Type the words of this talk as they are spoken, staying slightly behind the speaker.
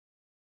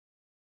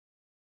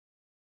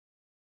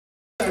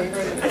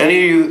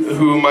Any of you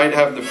who might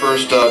have the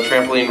first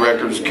Trampoline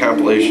Records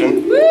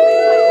compilation,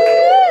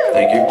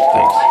 thank you,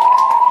 thanks,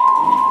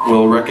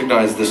 will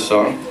recognize this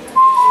song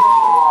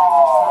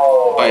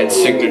by its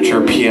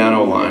signature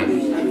piano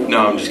line.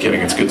 No, I'm just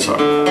kidding, it's a good song.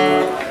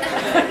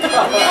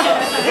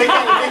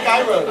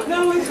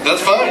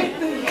 That's fine,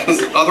 because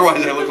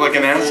otherwise I look like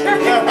an ass.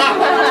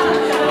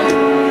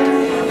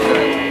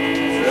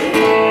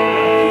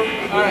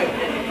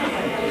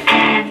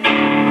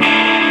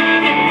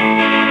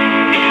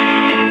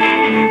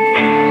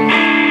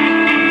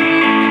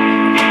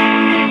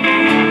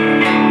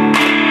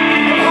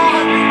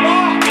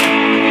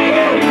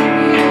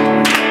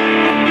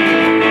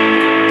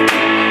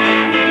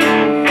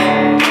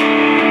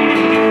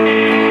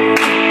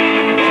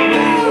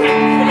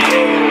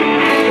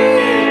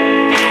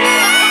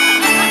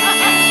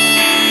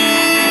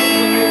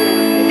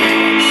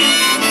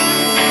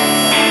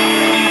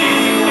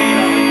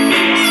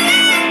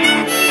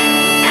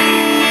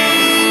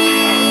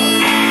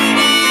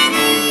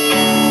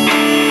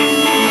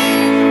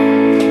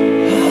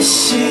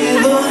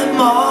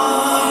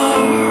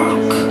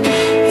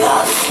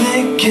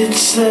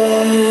 It's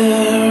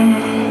there,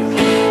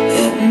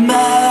 it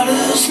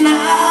matters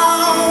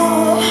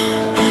now,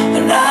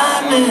 and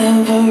I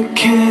never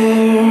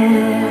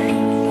cared.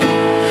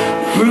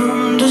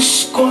 Room to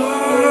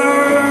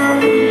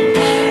squirm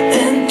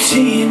in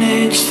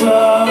teenage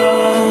thought.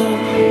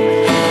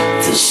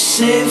 The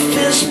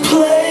safest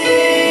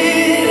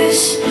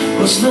place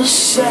was the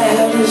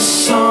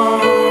saddest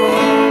song.